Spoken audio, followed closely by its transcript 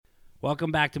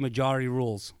Welcome back to Majority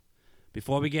Rules.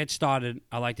 Before we get started,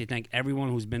 I'd like to thank everyone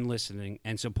who's been listening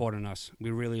and supporting us.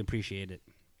 We really appreciate it.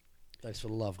 Thanks for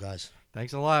the love, guys.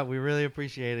 Thanks a lot. We really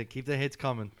appreciate it. Keep the hits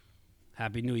coming.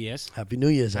 Happy New Year's. Happy New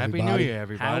Year's, everybody. Happy New Year,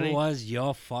 everybody. How was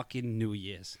your fucking New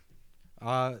Year's?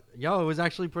 It was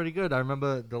actually pretty good. I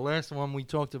remember the last one we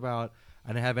talked about, I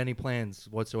didn't have any plans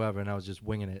whatsoever, and I was just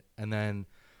winging it. And then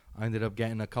I ended up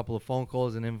getting a couple of phone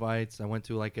calls and invites. I went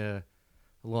to like a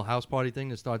little house party thing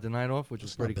to start the night off, which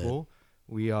was pretty cool.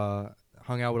 We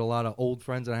hung out with a lot of old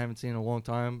friends that I haven't seen in a long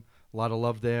time. A lot of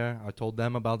love there. I told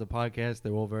them about the podcast. They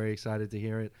were all very excited to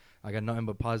hear it. I got nothing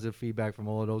but positive feedback from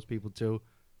all of those people, too.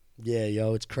 Yeah,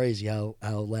 yo, it's crazy how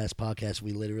last podcast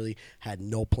we literally had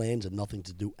no plans and nothing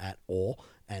to do at all,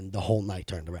 and the whole night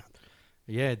turned around.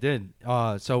 Yeah, it did.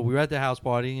 So we were at the house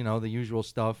party, you know, the usual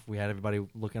stuff. We had everybody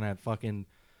looking at fucking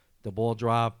the ball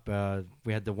drop.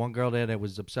 We had the one girl there that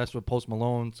was obsessed with Post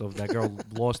Malone, so that girl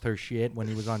lost her shit when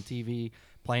he was on TV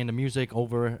playing the music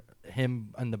over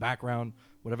him in the background,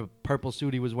 whatever purple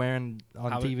suit he was wearing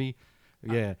on TV.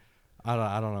 Yeah, I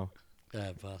don't know.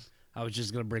 Yeah, boss. I was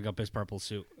just going to bring up his purple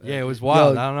suit. Yeah, it was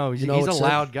wild. Yo, I don't know. He's a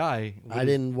loud guy. I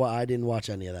didn't watch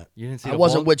any of that. You didn't see I the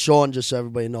wasn't ball? with Sean, just so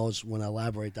everybody knows when I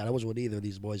elaborate that. I wasn't with either of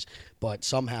these boys. But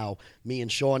somehow, me and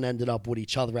Sean ended up with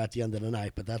each other at the end of the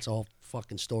night. But that's a whole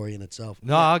fucking story in itself.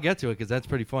 No, I'll get to it because that's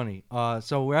pretty funny.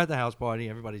 So we're at the house party.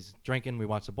 Everybody's drinking. We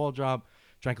watched the ball drop.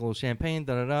 Drank a little champagne,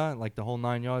 like the whole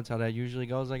 9 yards, how that usually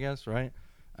goes, I guess, right?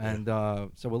 And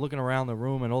so we're looking around the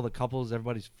room, and all the couples,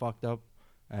 everybody's fucked up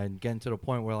and getting to the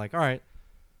point where, like, all right,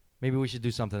 maybe we should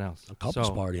do something else. A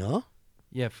couples party, huh?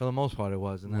 Yeah, for the most part it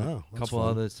was. And then Wow, a couple fun.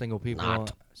 other single people.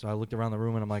 Not. So I looked around the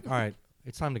room, and I'm like, all right,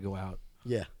 it's time to go out.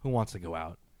 Yeah. Who wants to go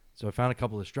out? So I found a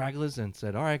couple of stragglers and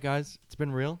said, all right, guys, it's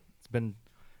been real. It's been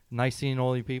nice seeing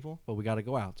all you people, but we got to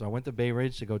go out. So I went to Bay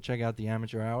Ridge to go check out the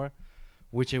amateur hour,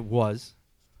 which it was.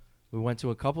 We went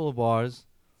to a couple of bars,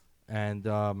 and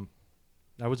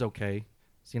that was okay.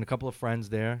 Seen a couple of friends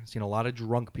there. Seen a lot of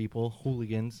drunk people,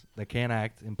 hooligans that can't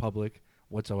act in public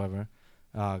whatsoever.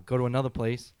 Go to another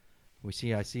place.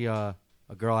 I see a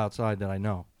girl outside that I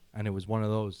know, and it was one of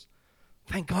those,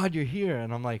 thank God you're here.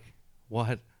 And I'm like,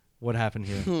 what? What happened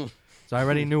here? So I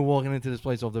already knew walking into this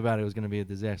place off the bat it was going to be a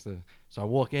disaster. So I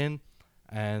walk in,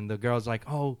 and the girl's like,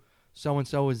 oh,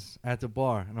 so-and-so is at the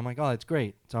bar. And I'm like, oh, that's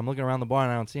great. So I'm looking around the bar,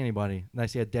 and I don't see anybody. And I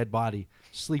see a dead body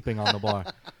sleeping on the bar.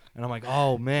 And I'm like,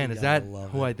 oh, man, is that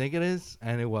who I think it is?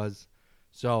 And it was.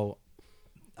 So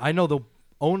I know the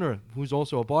owner, who's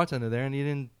also a bartender there, and he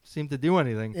didn't seem to do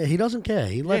anything. Yeah, he doesn't care.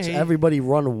 He lets everybody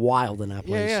run wild in that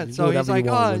place. Yeah. You So do he's whatever like,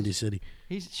 you want in oh, Windy City.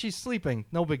 she's sleeping.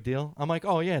 No big deal. I'm like,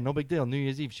 oh, yeah, no big deal. New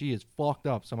Year's Eve, she is fucked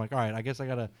up. So I'm like, all right, I guess I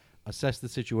got to assess the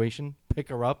situation, pick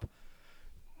her up,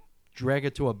 drag her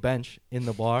to a bench in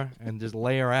the bar, and just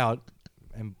lay her out,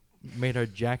 and made her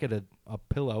jacket a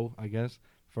pillow, I guess,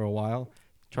 for a while.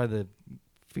 Try to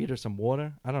feed her some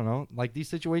water. I don't know. Like these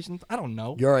situations, I don't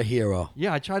know. You're a hero.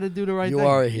 Yeah, I try to do the right You thing.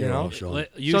 are a hero, you know? Sean.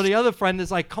 So the other friend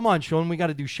is like, come on, Sean, we got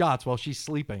to do shots while she's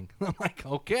sleeping. I'm like,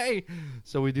 okay.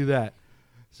 So we do that.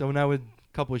 So now we're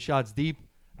a couple of shots deep,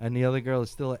 and the other girl is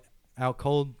still out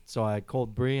cold. So I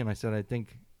called Bree, and I said, I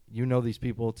think you know these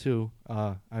people too.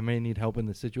 I may need help in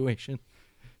the situation.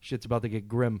 Shit's about to get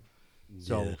grim.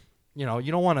 So, you know,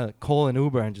 you don't want to call an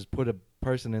Uber and just put a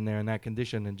person in there in that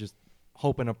condition and just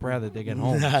hope and a prayer that they get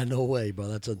home. Nah, no way, bro.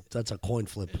 That's a coin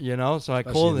flip. You know, so I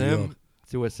Especially called in New him York.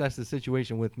 to assess the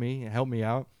situation with me, help me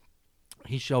out.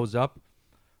 He shows up.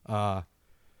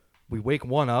 We wake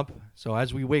one up. So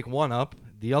as we wake one up,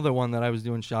 the other one that I was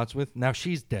doing shots with, now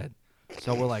she's dead.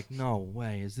 So we're like, no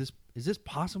way. Is this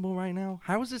possible right now?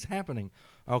 How is this happening?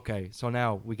 Okay, so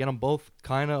now we get them both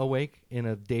kind of awake in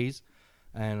a daze,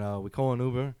 and we call an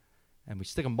Uber. And we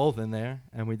stick them both in there,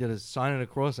 and we did a sign it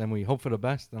across, and we hope for the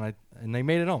best, and they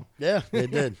made it home. Yeah, they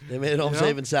did. They made it home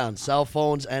safe and sound. Cell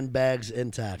phones and bags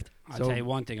intact. I'll tell you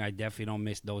one thing, I definitely don't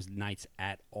miss those nights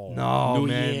at all. No, New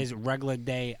man. Year's, regular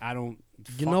day, I don't.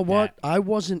 You know what? I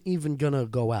wasn't even gonna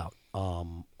go out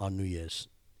on New Year's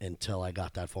until I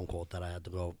got that phone call that I had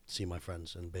to go see my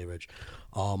friends in Bay Ridge.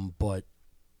 But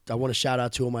I want to shout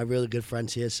out to my really good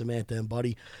friends here, Samantha and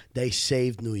Buddy. They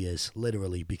saved New Year's,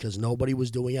 literally, because nobody was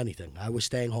doing anything. I was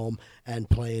staying home and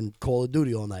playing Call of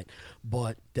Duty all night.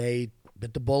 But they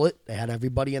bit the bullet. They had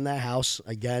everybody in that house.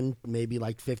 Again, maybe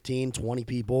like 15, 20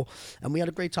 people. And we had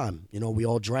a great time. You know, we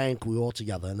all drank. We were all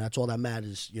together. And that's all that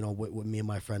matters, you know, with me and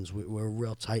my friends. We're a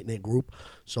real tight-knit group.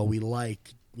 So we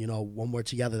like when we're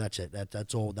together, that's it.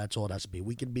 That's all. That's all it has to be.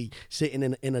 We could be sitting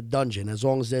in a dungeon as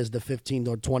long as there's the 15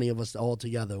 or 20 of us all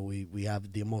together. We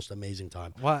have the most amazing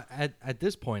time. Well, at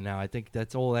this point now, I think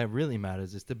that's all that really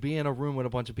matters is to be in a room with a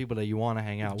bunch of people that you want to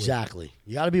hang out with. Exactly.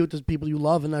 You got to be with the people you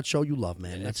love and that show you love,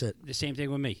 man. That's it. The same thing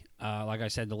with me. Like I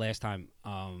said the last time,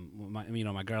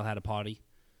 my girl had a party.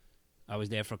 I was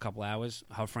there for a couple hours.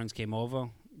 Her friends came over.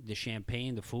 The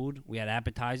champagne, the food. We had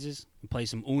appetizers. We played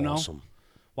some Uno. Awesome.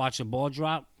 Watched the ball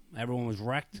drop. Everyone was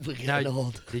wrecked. We're getting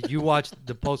old. Did you watch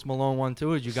the Post Malone one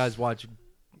too? Or did you guys watch,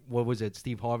 what was it,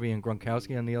 Steve Harvey and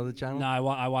Gronkowski on the other channel? No,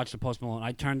 I watched the Post Malone.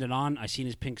 I turned it on. I seen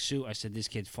his pink suit. I said, this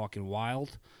kid's fucking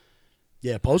wild.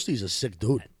 Yeah, Posty's a sick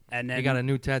dude. And then He got a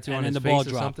new tattoo on his the face ball or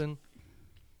dropped. something?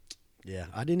 Yeah,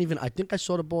 I think I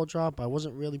saw the ball drop. I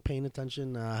wasn't really paying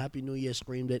attention. Happy New Year,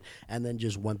 screamed it, and then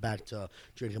just went back to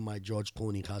drinking my George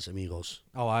Clooney Casamigos.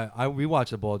 Oh, we watched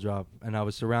the ball drop, and I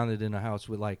was surrounded in a house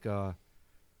with like a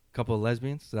couple of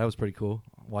lesbians, so that was pretty cool.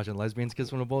 Watching lesbians kiss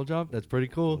from the ball drop, that's pretty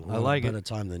cool. I like better it.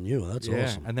 time than you. That's Yeah,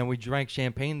 awesome. and then we drank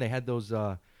champagne. They had those.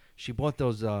 She bought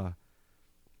those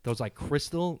like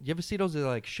crystal. You ever see those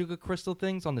like sugar crystal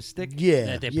things on the stick? Yeah,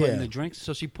 that they yeah. put in the drinks.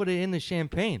 So she put it in the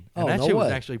champagne, and Oh, that no shit was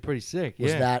way. actually pretty sick.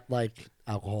 Was yeah. that like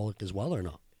alcoholic as well or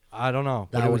no? I don't know.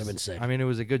 That but it would've was- been sick. I mean, it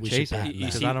was a good We should chaser patent that.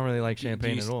 because see- I don't really like Do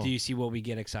champagne you, at all. do you see what we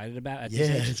get excited about at Yeah,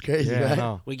 this age? it's crazy, Yeah, right?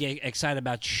 no. We get excited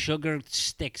about sugar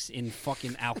sticks in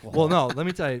fucking alcohol. Well, no. Let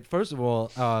me tell you. First of all,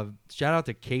 shout out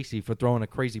to Casey for throwing a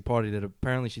crazy party that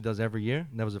apparently she does every year.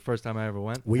 And that was the first time I ever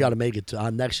went. We got to make it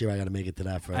to next year. I got to make it to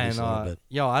that for at And least a little bit.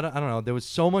 yo, I don't know. There was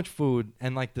so much food,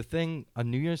 and like the thing, a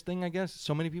New Year's thing, I guess.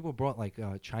 So many people brought like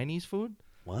Chinese food,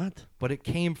 What? but it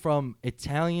came from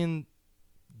Italian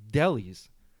delis,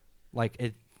 like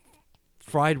it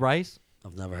fried rice,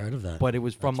 I've never heard of that. but it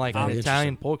was from That's like an very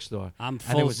Italian pork store. I'm and it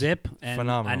full was zip, and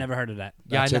phenomenal. I never heard of that.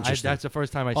 Yeah, That's I know, interesting. that's the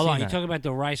first time I Hold seen on, you that. talking about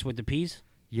the rice with the peas?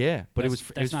 Yeah, but it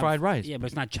That's was not- fried rice. Yeah, but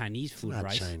it's not Chinese food not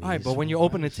rice. Chinese. All right, but when you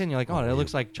open the tin, you're like, oh, that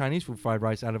looks like Chinese food fried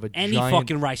rice out of a Any giant.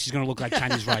 fucking rice is gonna look like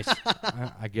Chinese rice.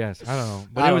 I guess I don't know,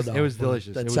 but I it don't was know, it was but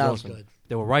delicious. that It was sounds awesome. good.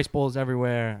 There were rice bowls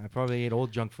everywhere. I probably ate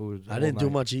old junk food. I all didn't do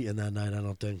night. much eating that night, I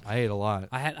don't think. I ate a lot.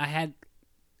 I had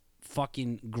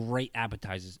fucking great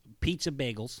appetizers. Pizza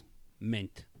bagels,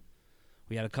 mint.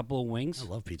 We had a couple of wings. I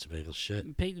love pizza bagels.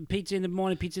 Shit. Pizza in the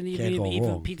morning, pizza in the Can't evening, go even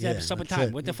wrong. pizza Yeah, at supper that's time.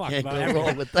 it. What the fuck? Can't About go everything.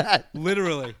 wrong with that.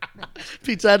 Literally.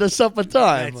 Pizza at a supper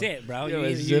time. That's it, bro. You're a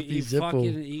You zippy zippo. fucking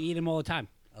you eat them all the time.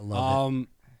 I love it.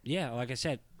 Yeah, like I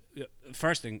said,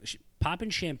 first thing, popping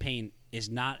champagne is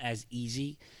not as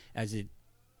easy as it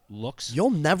looks. You'll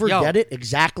never Yo. get it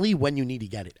exactly when you need to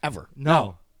get it, ever.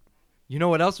 No. You know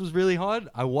what else was really hard?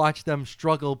 I watched them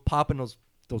struggle popping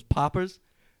those poppers.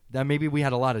 That maybe we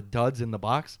had a lot of duds in the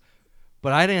box,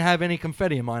 but I didn't have any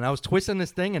confetti in mine. I was twisting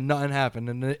this thing and nothing happened,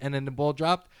 and then the ball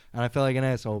dropped, and I felt like an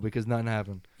asshole because nothing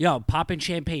happened. Yo, popping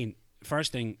champagne.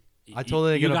 First thing, I told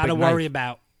her to you get a got to big worry knife.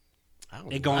 about I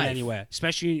don't it going knife. anywhere,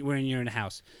 especially when you're in a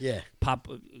house. Yeah.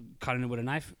 Cutting it with a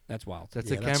knife. That's wild. That's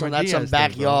Yeah, the that's Cameron some Diaz thing, bro.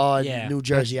 backyard Yeah. New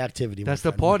Jersey activity. That's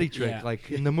my the friend. party trick, Yeah.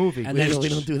 like in the movie. And We then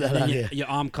don't do that and then out your, here. your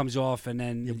arm comes off, and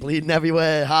then You're bleeding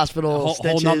everywhere. Hospital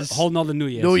stitches. whole nother New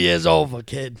Year's. New Year's over,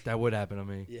 kid. That would happen to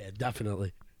me. Yeah,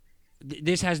 definitely.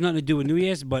 This has nothing to do with New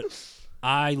Year's, but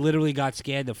I literally got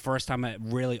scared the first time I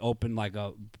really opened like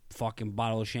a fucking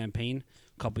bottle of champagne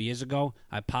a couple years ago.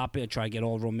 I pop it, I try to get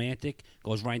all romantic,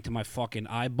 goes right into my fucking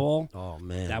eyeball. Oh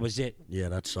man, That was it. Yeah,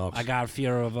 that sucks. I got a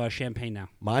fear of champagne now.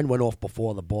 Mine went off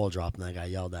before the ball dropped, and I got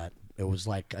yelled at. It was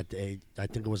like I think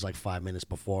it was like 5 minutes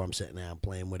before. I'm sitting there, I'm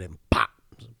playing with him. Pop,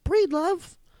 breathe,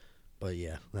 love. But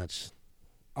yeah, that's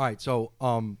All right, so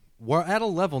we're at a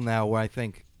level now where I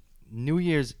think New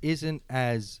Year's isn't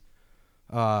as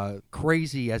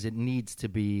crazy as it needs to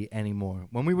be anymore.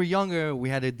 When we were younger, we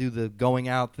had to do the going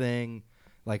out thing.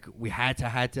 Like we had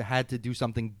to do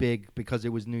something big because it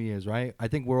was New Year's, right? I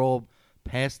think we're all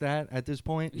past that at this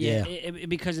point. Yeah.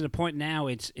 Because of the point now,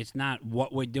 it's not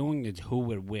what we're doing; it's who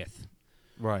we're with.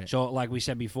 Right. So, like we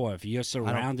said before, if you're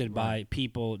surrounded by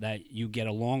people that you get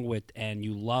along with and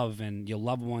you love, and your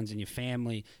loved ones and your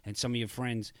family and some of your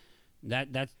friends,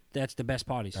 that's the best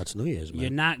parties. New Year's, man.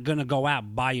 You're not gonna go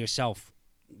out by yourself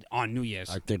on New Year's.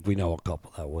 I think we know a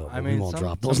couple that will. I But mean, we won't some-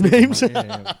 drop some those people names. might-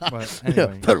 yeah. But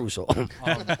anyway. Peruso.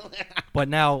 But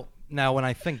now when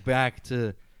I think back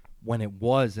to when it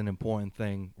was an important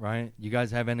thing, right? You guys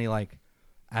have any like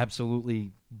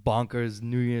absolutely bonkers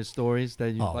New Year's stories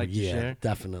that you'd like to share?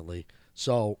 Definitely.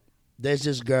 So there's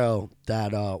this girl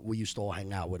that we used to all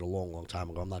hang out with a long, long time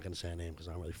ago. I'm not going to say her name because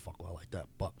I don't really fuck with her like that.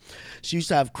 But she used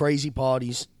to have crazy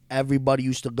parties. Everybody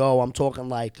used to go. I'm talking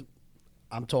like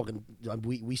I'm talking,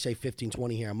 we say 15,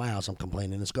 20 here in my house, I'm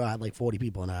complaining. This girl had like 40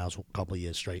 people in the house a couple of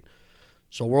years straight.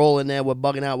 So we're all in there, we're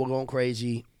bugging out, we're going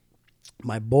crazy.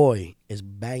 My boy is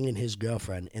banging his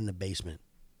girlfriend in the basement.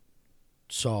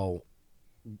 So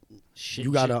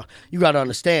you gotta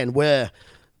understand where,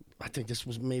 I think this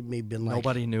was maybe been like.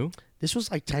 Nobody knew? This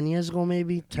was like 10 years ago,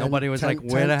 maybe. Nobody was like,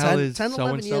 where the hell is 10, 11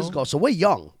 so-and-so? years ago. So we're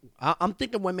young. I'm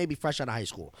thinking we're maybe fresh out of high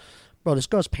school. Bro, this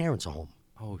girl's parents are home.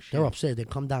 Oh, shit. They're upstairs. They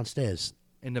come downstairs.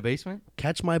 In the basement?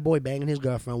 Catch my boy banging his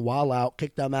girlfriend, while out,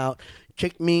 kick them out,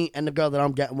 kick me and the girl that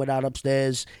I'm getting with out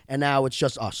upstairs, and now it's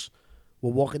just us.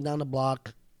 We're walking down the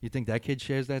block. You think that kid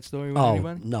shares that story with Oh,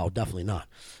 anybody? no, definitely not.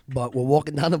 But we're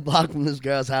walking down the block from this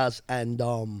girl's house, and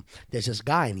there's this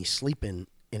guy, and he's sleeping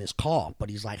in his car, but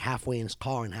he's like halfway in his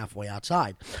car and halfway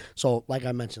outside. So, like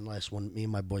I mentioned last one, me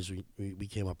and my boys, we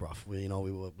came up rough. We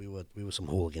were some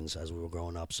hooligans as we were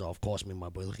growing up. So, of course, me and my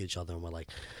boy look at each other and we're like,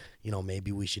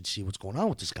 maybe we should see what's going on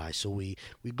with this guy. So we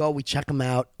check him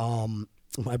out.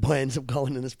 My boy ends up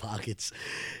going in his pockets.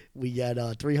 We get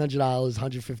 $300,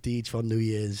 $150 each from New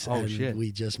Year's, Oh, and shit.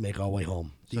 we just make our way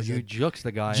home. So you jukes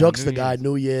the guy. Jokes on the New guy. Year's.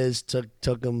 New Year's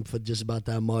took him for just about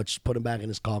that much. Put him back in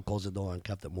his car, closed the door, and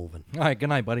kept it moving. All right, good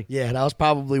night, buddy. Yeah, that was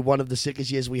probably one of the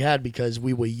sickest years we had because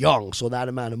we were young. So that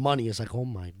amount of money is like, oh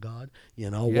my god, Yeah,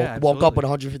 woke up with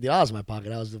absolutely. $150 in my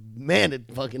pocket. I was the man at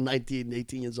fucking 19,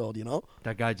 18 years old.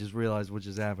 That guy just realized what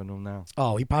just happened to him now.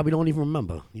 Oh, he probably don't even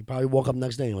remember. He probably woke up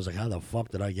next day and was like, how the fuck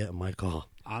did I get in my car?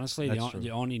 Honestly, That's true. the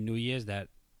only New Year's that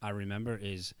I remember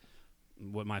is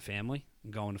with my family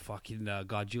going to fucking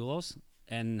Gargiulo's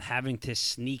and having to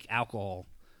sneak alcohol.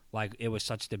 Like it was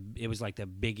like the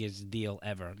biggest deal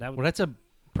ever. Well, that's a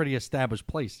pretty established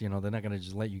place. They're not going to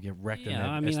just let you get wrecked in that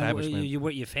I mean, establishment. you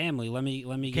with your family. Let me. You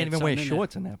get can't even wear something in there.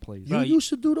 shorts in that place. You Right. used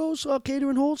to do those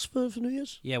catering halls for New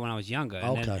Year's? Yeah, when I was younger,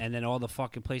 and, Okay. then all the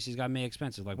fucking places got made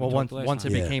expensive. Like Well, we talked once last it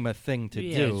time. Yeah. became a thing to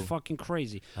yeah, do. it's fucking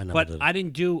crazy. I never But did. I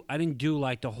didn't do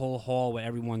like the whole hall where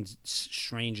everyone's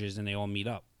strangers and they all meet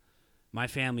up. My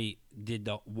family did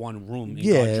the one room. In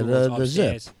Yeah, Gargiulo's the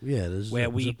zip. upstairs Yeah, the zip. where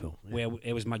we Zippo. Yeah. where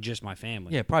it was just my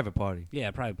family. Yeah, private party.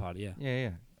 Yeah, private party. Yeah.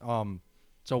 Yeah.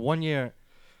 So one year,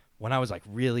 when I was like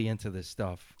really into this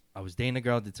stuff, I was dating a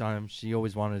girl at the time. She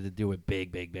always wanted to do it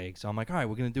big, big, big. So I'm like, all right,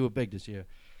 we're gonna do it big this year.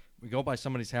 We go by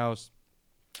somebody's house,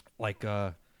 like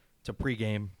to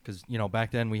pregame, because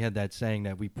back then we had that saying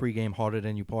that we pregame harder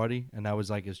than you party, and that was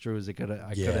like as true as it could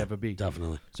ever be.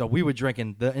 Definitely. So we were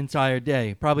drinking the entire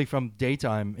day, probably from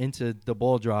daytime into the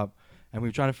ball drop, and we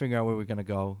were trying to figure out where we were gonna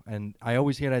go. And I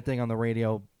always hear that thing on the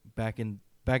radio back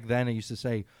then. It used to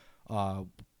say,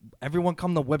 "Everyone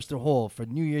come to Webster Hall for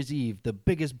New Year's Eve, the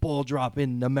biggest ball drop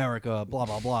in America." Blah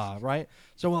blah blah. Right?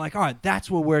 So we're like, all right,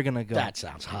 that's where we're gonna go. That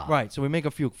sounds hot. Right. So we make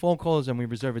a few phone calls and we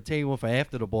reserve a table for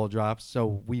after the ball drops.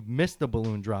 So we missed the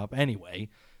balloon drop anyway.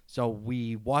 So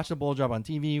we watch the ball drop on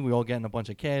TV. We all get in a bunch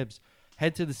of cabs,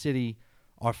 head to the city.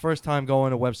 Our first time going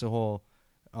to Webster Hall,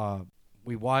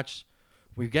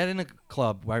 we get in a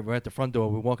club. Right, we're at the front door.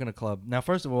 We walk in a club. Now,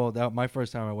 first of all, that my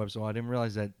first time at Webster Hall, I didn't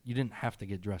realize that you didn't have to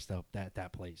get dressed up at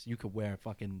that place. You could wear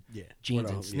fucking jeans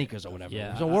Whatever, and sneakers or whatever.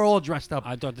 Yeah, So we're all dressed up.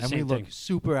 I thought the and same we look thing.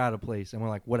 super out of place. And we're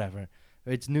like, whatever.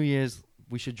 It's New Year's.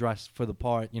 We should dress for the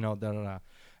part. Da da da.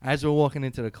 As we're walking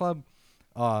into the club,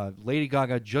 Lady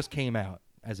Gaga just came out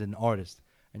as an artist.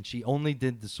 And she only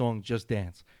did the song Just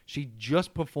Dance. She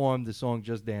just performed the song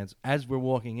Just Dance as we're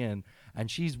walking in. And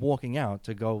she's walking out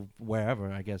to go wherever,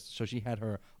 I guess. So she had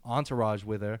her entourage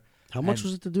with her. How much And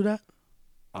was it to do that?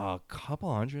 A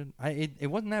couple hundred. It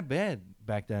wasn't that bad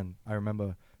back then, I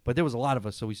remember. But there was a lot of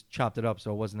us, so we chopped it up,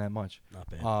 so it wasn't that much.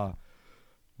 Not bad.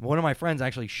 One of my friends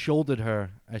actually shouldered her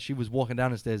as she was walking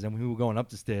down the stairs, and we were going up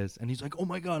the stairs. And he's like, "Oh,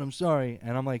 my God, I'm sorry."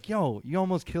 And I'm like, "Yo, you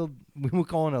almost killed..." We were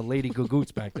calling her Lady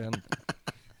Gagoots back then.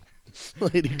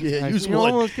 Lady, yeah, use You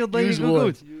one. almost killed Lady Use one.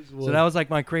 Gagoots. Use So one. that was like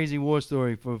my crazy war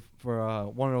story for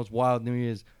one of those wild New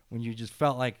Years when you just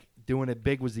felt like doing it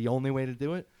big was the only way to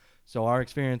do it. So our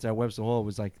experience at Webster Hall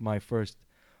was like my first,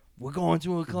 we're going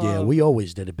to a club. Yeah, we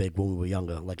always did it big when we were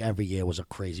younger. Like every year was a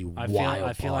crazy I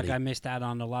wild feel like party. I missed out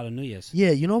on a lot of New Year's.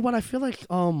 Yeah, you know what? I feel like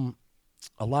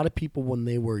a lot of people when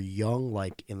they were young,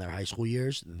 like in their high school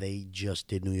years, they just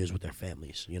did New Year's with their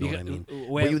families. You know what I mean?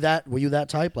 Were you that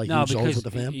type? Like you No, was always because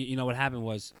with the fam? you know what happened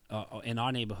was in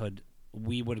our neighborhood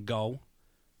we would go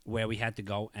where we had to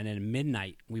go, and then at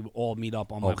midnight we would all meet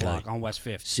up on my Okay. block on West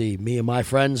 5th. See, me and my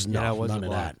friends, Yeah, no, it was none a of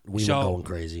block. that. We So, were going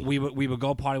crazy. We would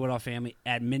go party with our family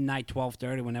at midnight,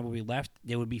 12:30. Whenever we left,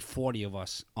 there would be 40 of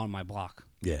us on my block.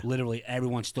 Yeah. Literally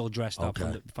everyone still dressed up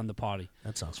Okay. from the party.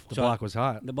 That sounds fun. The So- block was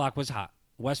hot. The block was hot.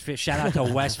 West Fifth. Shout out to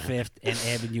West Fifth and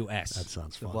Avenue S. That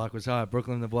sounds The fun. block was hot.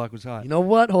 Brooklyn, the block was hot. You know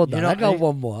what? Hold on. know, I got hey-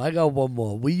 one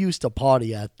more. We used to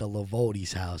party at the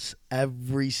Lavotti's house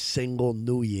every single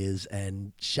New Year's.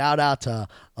 And shout out to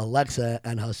Alexa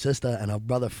and her sister and her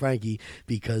brother Frankie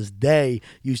because they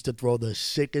used to throw the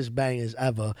sickest bangers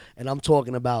ever. And I'm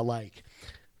talking about like,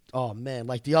 oh man,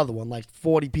 like the other one, like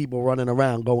 40 people running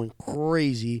around going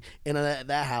crazy in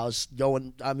that house.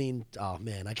 I mean, oh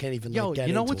man, I can't even Yo, like, get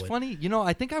you know into what's it. funny? You know,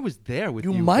 I think I was there with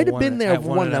you. You for might have one- been there at for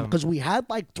one of them because we had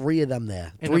like 3 of them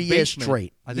there, in 3 a years basement.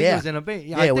 straight. I think it was in a basement.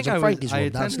 Yeah, it was in Frankie's room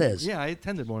attended, downstairs. Yeah, I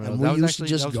attended one of those. And That we was used to actually-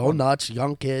 just that was go fun. nuts,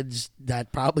 young kids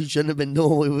that probably shouldn't have been doing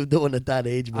what we were doing at that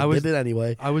age, but I was- did it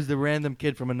anyway. I was the random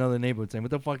kid from another neighborhood saying,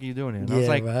 "What the fuck are you doing here?" And I was Yeah,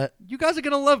 like, right. "You guys are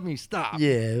gonna love me. Stop." Yeah,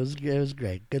 it was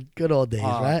great. Good old days,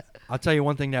 right? I'll tell you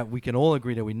one thing that we can all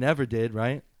agree that we never did.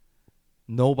 Right?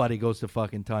 Nobody goes to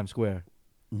fucking Times Square.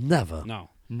 Never. No.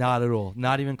 Not at all.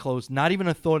 Not even close. Not even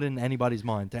a thought in anybody's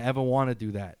mind to ever want to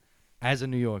do that as a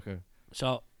New Yorker.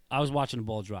 So I was watching the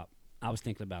ball drop. I was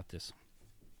thinking about this.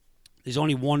 There's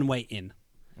only one way in.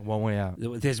 One way out.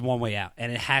 There's one way out,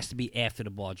 and it has to be after the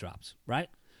ball drops, right?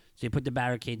 So you put the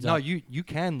barricades No, up. you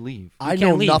can leave. I can't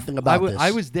know leave. nothing about this.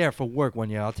 I was there for work one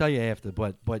year. I'll tell you after,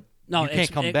 but No, you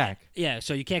can't come back. Yeah,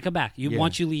 so you can't come back. Yeah.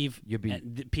 Once you leave, You'll be-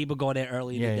 people go there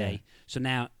early in Yeah, the yeah. day. So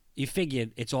now you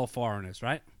figured it's all foreigners,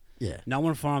 right? Yeah. No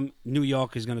one from New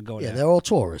York is going to go Yeah, there. they're all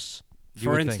tourists. You For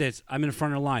would think. instance, I'm in the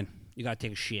front of the line. You got to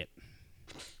take a shit.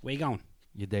 Where you going?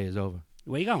 Your day is over.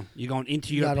 Where you going? You're going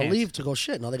into You your gotta pants. leave to go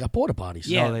shit. No, they got porta potties.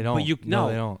 Yeah, No, they don't. But you, No, no,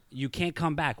 they don't. You can't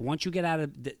come back. Once you get out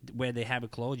of where they have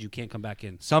it closed, you can't come back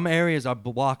in. Some areas are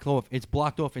blocked off. It's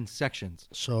blocked off in sections.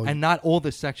 So And not all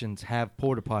the sections have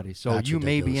porta potties. So That's you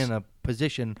may be ridiculous. in a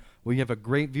position where you have a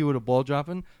great view of the ball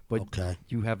dropping, but Okay.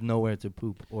 you have nowhere to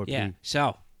poop or Yeah. pee.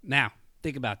 So now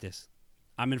think about this.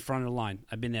 I'm in front of the line.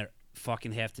 I've been there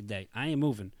fucking half the day. I ain't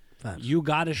moving. Facts. You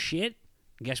got to shit.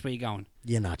 Guess where you're going?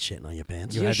 You're not shitting on your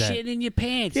pants. You You're had that. shitting in your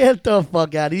pants. Get the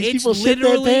fuck out. These people shit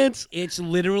their pants. It's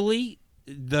literally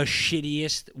the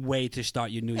shittiest way to start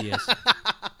your New Year's.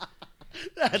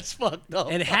 That's fucked up.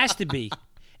 And it has to be.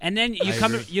 And then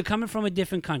you're coming from a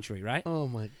different country, right? Oh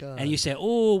my god. And you say,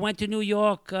 "Oh, went to New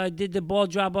York, did the ball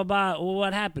drop, blah blah. Oh,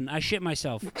 what happened? I shit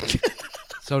myself."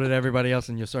 So did everybody else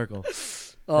in your circle.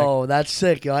 Oh, that's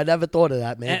sick. Yo. I never thought of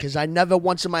that, man. And- Because I never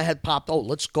once in my head popped, oh,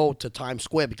 let's go to Times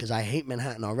Square because I hate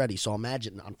Manhattan already. So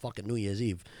imagine on fucking New Year's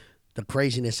Eve, the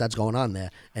craziness that's going on there.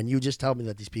 And you just tell me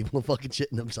that these people are fucking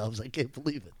shitting themselves. I can't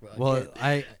believe it, bro. Well,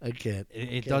 I can't. it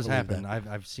Can't does believe happen. that.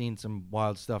 I've seen some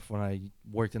wild stuff when I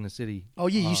worked in the city. Oh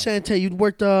yeah, you sanitation. You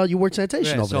worked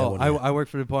sanitation Yeah, over there. so one I, year. I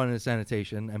worked for the Department of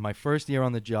Sanitation, and my first year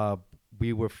on the job,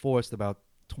 we were forced about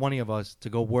 20 of us to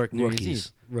go work New Year's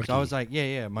Rookies. Eve. So I was like,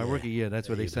 yeah, my Yeah, rookie year, that's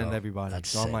where there they you send go. everybody. That's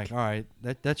so I'm like, sick. all right,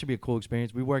 that should be a cool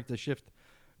experience. We worked the shift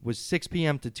was 6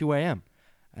 p.m. to 2 a.m.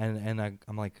 And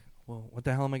I'm like, well, what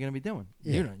the hell am I going to be doing?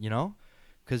 Yeah. You know?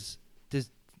 Because there's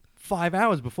 5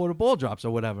 hours before the ball drops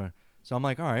or whatever. So I'm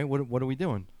like, all right, what are we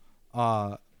doing?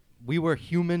 We were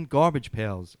human garbage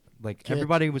pails. Like, Get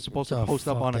everybody was supposed to the post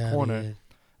up fuck on a outta corner. here.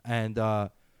 And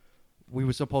we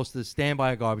were supposed to stand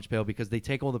by a garbage pail because they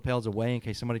take all the pails away in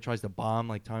case somebody tries to bomb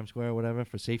like Times Square or whatever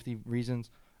for safety reasons.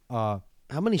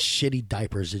 How many shitty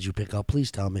diapers did you pick up?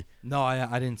 Please tell me. No,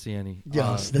 I didn't see any.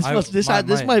 Yes, this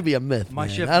this might be a myth. my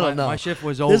man. shift- I don't my- know. my shift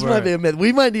was over. This might be a myth.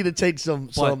 We might need to take some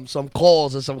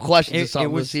calls or some questions or It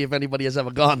something was- to see if anybody has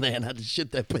ever gone there and had to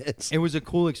shit their pants. It was a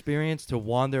cool experience to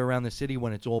wander around the city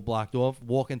when it's all blocked off,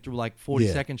 walking through like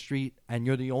 42nd Street, and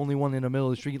you're the only one in the middle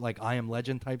of the street, like I Am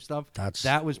Legend type stuff.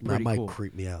 that was pretty that might cool.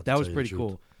 creep me out. That to was tell you pretty the truth.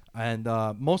 cool.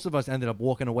 And most of us ended up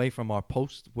walking away from our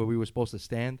post where we were supposed to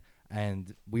stand,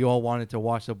 and we all wanted to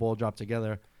watch the ball drop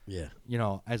together. Yeah. You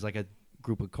know, as like a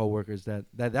group of coworkers.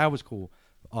 That was cool.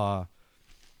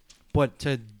 But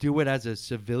to do it as a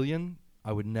civilian,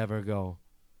 I would never go.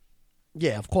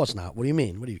 Yeah, of course not. What do you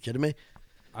mean? What are you kidding me?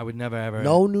 I would never ever.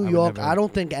 No New I would York. never- I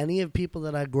don't think any of people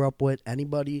that I grew up with,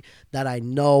 anybody that I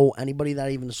know, anybody that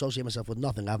I even associate myself with,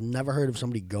 nothing. I've never heard of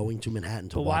somebody going to Manhattan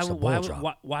to But watch the ball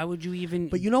drop. why would you even?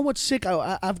 But you know what's sick?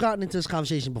 I've gotten into this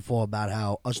conversation before about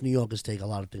how us New Yorkers take a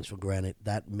lot of things for granted.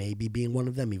 That maybe being one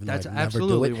of them, even That's though I never do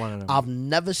absolutely it. one of them. I've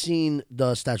never seen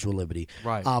the Statue of Liberty.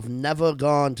 Right. I've never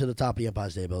gone to the top of the Empire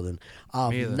State Building.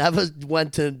 I've Me either. never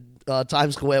went to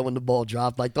Times Square when the ball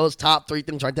dropped. Like those top 3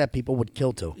 things right there, people would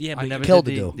kill to. yeah, I but never Killed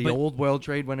did to the, do. the But- old World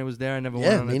Trade when it was there. I never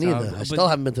went Yeah, on me the neither. top. I still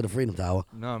haven't been to the Freedom Tower.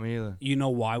 No, me either. you know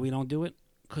why we don't do it?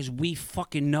 Because we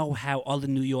fucking know how other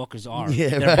New Yorkers are. Yeah,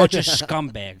 They're a right. bunch of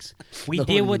scumbags. We No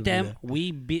deal one with would do them. that.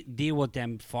 We deal with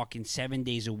them fucking 7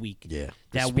 days a week. Yeah.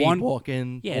 That Speed one,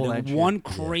 walking, yeah, all the that shit. one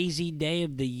crazy day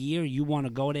of the year you want to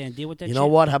go there and deal with that. You know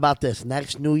shit? what? How about this?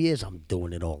 Next New Year's, I'm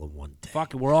doing it all in one day.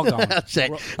 Fuck it, we're all going. That's it.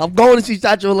 We're- I'm going to see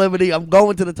Statue of Liberty. I'm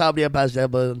going to the top of the Empire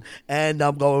State Building, and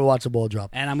I'm going to watch the ball drop.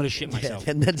 and I'm gonna shit myself.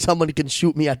 And then somebody can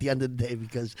shoot me at the end of the day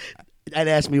because and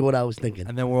ask me what I was thinking.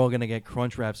 And then we're all gonna get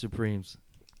Crunchwrap Supremes,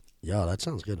 Yo, that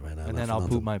sounds good right now. and not then for I'll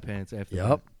nothing. poop my pants after.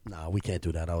 Yep. No, we can't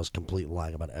do that. I was completely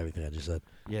lying about everything I just said.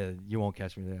 That. Yeah, you won't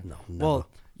catch me there. No, never. Well,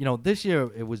 you know, this year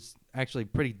it was actually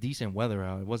pretty decent weather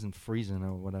out. It wasn't freezing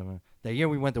or whatever. That year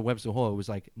we went to Webster Hall, it was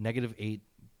like -8,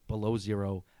 below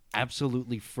zero,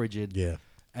 absolutely frigid, yeah.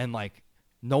 and like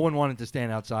no one wanted to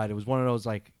stand outside. It was one of those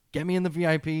like, get me in the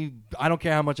VIP. I don't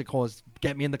care how much it costs.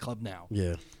 Get me in the club now.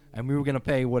 Yeah. And we were gonna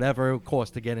pay whatever it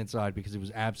cost to get inside because it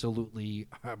was absolutely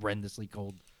horrendously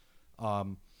cold.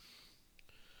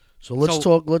 So let's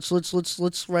So- talk.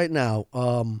 Let's right now.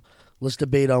 Let's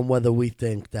debate on whether we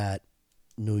think that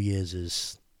New Year's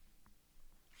is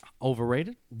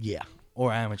Overrated yeah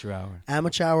or amateur hour?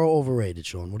 amateur or overrated.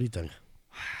 Sean, what do you think?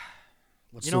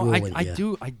 What's You the know, ruling I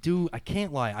here? I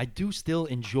can't lie. I do still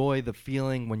enjoy the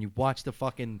feeling when you watch the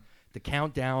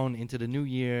countdown into the new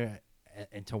year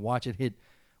and to watch it hit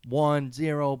 1,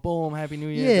 0, boom, Happy New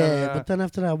Year. Yeah, da, but then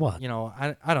after that, what? you know,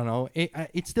 I don't know.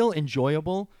 It's still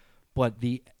enjoyable, but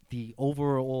the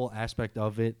overall aspect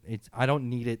of it, I don't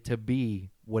need it to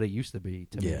be what it used to be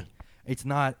to Yeah. me. It's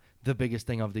not the biggest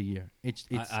thing of the year.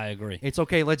 I agree. It's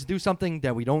okay. Let's do something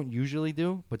that we don't usually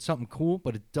do, but something cool.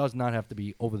 But it does not have to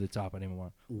be over the top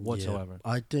anymore whatsoever.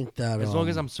 Yeah, I think that As long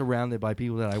as I'm surrounded by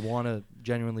people that I want to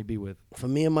genuinely be with. for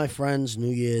me and my friends,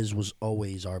 New Year's was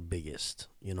always our biggest.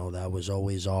 You know, that was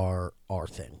always our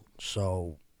thing.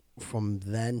 So from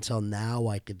then till now,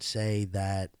 I could say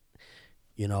that,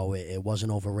 you know, it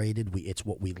wasn't overrated. It's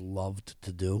what we loved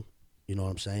to do. You know what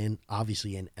I'm saying?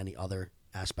 Obviously, in any other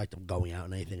aspect of going out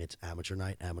and anything, it's amateur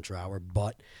night, amateur hour.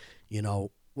 But, you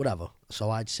know, whatever. So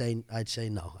I'd say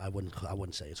no. I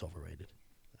wouldn't say it's overrated.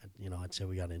 I'd say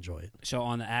we got to enjoy it. So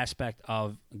on the aspect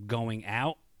of going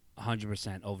out,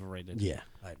 100% overrated. Yeah.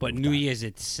 I agree But with New that. Year's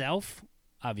itself,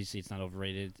 obviously, it's not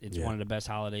overrated. It's Yeah. one of the best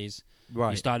holidays.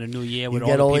 Right. You start a new year You with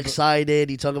get all all the people. excited.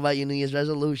 You talk about your New Year's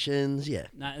resolutions. Yeah.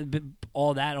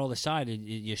 All that all aside,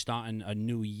 you're starting a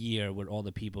new year with all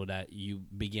the people that you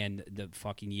began the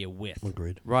fucking year with.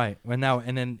 Agreed. Right. And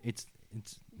then it's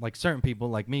like certain people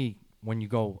like me, when you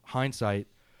go hindsight,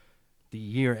 the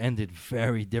year ended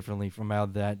very differently from how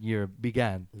that year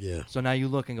began. Yeah. So now you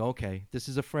look and go, okay, this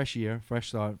is a fresh year, fresh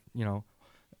start, you know,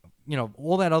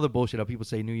 all that other bullshit that people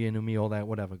say, new year, new me, all that,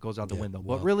 whatever, goes out the Yeah, window.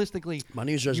 well, But realistically, My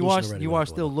New Year's you resolution are already you went are out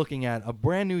the still window. looking at a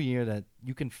brand new year that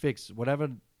you can fix whatever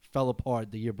fell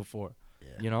apart the year before. Yeah.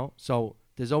 You know, so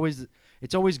it's always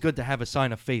good to have a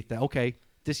sign of faith that okay,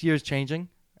 this year's changing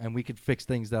and we could fix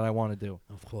things that I want to do.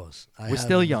 Of course. We're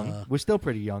still young. We're still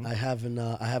pretty young. I haven't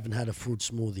had a fruit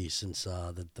smoothie since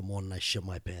the morning I shit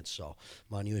my pants. So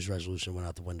my New Year's resolution went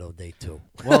out the window day 2.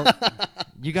 Well,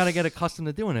 you got to get accustomed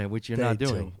to doing it, which you're not Day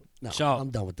doing. 2. No, So- I'm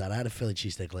done with that. I had a Philly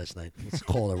cheesesteak last night. Let's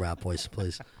call it a wrap, boys,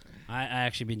 please. I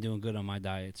actually been doing good on my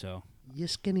diet, so You're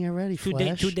skinny already, 2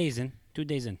 Flash. 2 days in. 2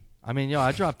 days in. I mean,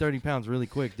 I dropped 30 pounds really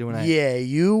quick doing that. Yeah,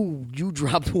 you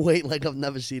dropped weight like I've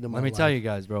never seen in my Let me life. tell you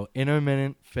guys, bro,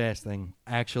 intermittent fasting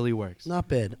actually works. Not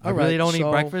bad. I All really right, don't eat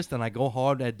so- breakfast, and I go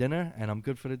hard at dinner, and I'm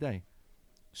good for the day.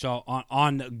 So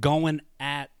on going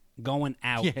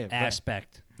out Yeah, right.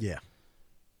 aspect, Yeah.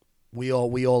 We all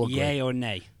agree. yay or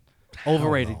nay?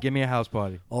 Overrated. no. Give me a house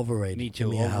party. Overrated. Me Give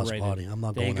too. me a house Overrated. party. I'm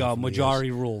not There you going go. out for New Year's.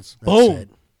 Majority rules. That's Boom.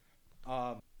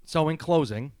 it. So in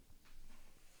closing,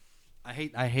 I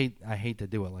hate to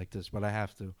do it like this, but I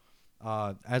have to.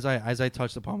 As I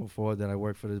touched upon before, that I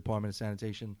work for the Department of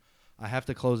Sanitation, I have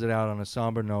to close it out on a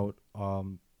somber note. A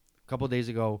couple of days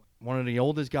ago, one of the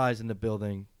oldest guys in the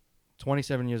building,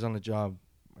 27 years on the job,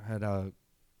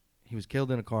 he was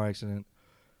killed in a car accident.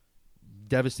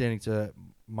 Devastating to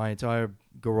my entire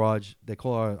garage. They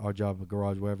call our job a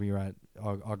garage wherever you're at.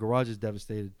 Our garage is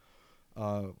devastated.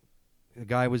 The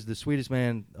guy was the sweetest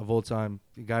man of all time.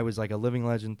 The guy was like a living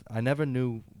legend. I never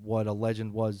knew what a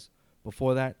legend was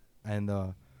before that, and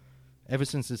ever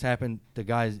since this happened, the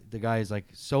guy is like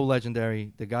so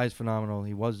legendary. The guy's phenomenal.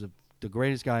 He was the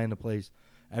greatest guy in the place.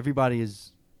 Everybody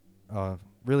is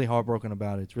really heartbroken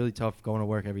about it. It's really tough going to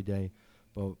work every day,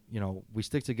 but we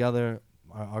stick together.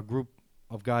 Our group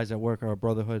of guys that work are a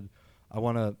brotherhood. I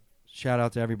want to shout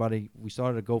out to everybody. We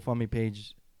started a GoFundMe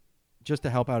page just to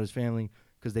help out his family,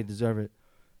 because they deserve it.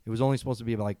 It was only supposed to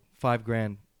be like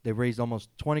 $5,000 They raised almost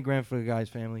 20 grand for the guy's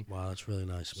family. Wow, that's really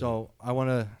nice. So I want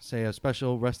to say a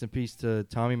special rest in peace to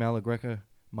Tommy Malagreca,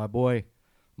 my boy.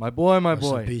 Rest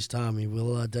in peace, Tommy.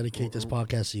 We'll dedicate this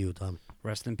podcast to you, Tommy.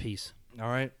 Rest in peace. All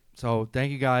right. So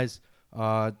thank you guys.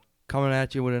 Coming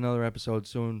at you with another episode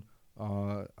soon.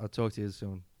 I'll talk to you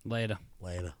soon. Later.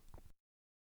 Later.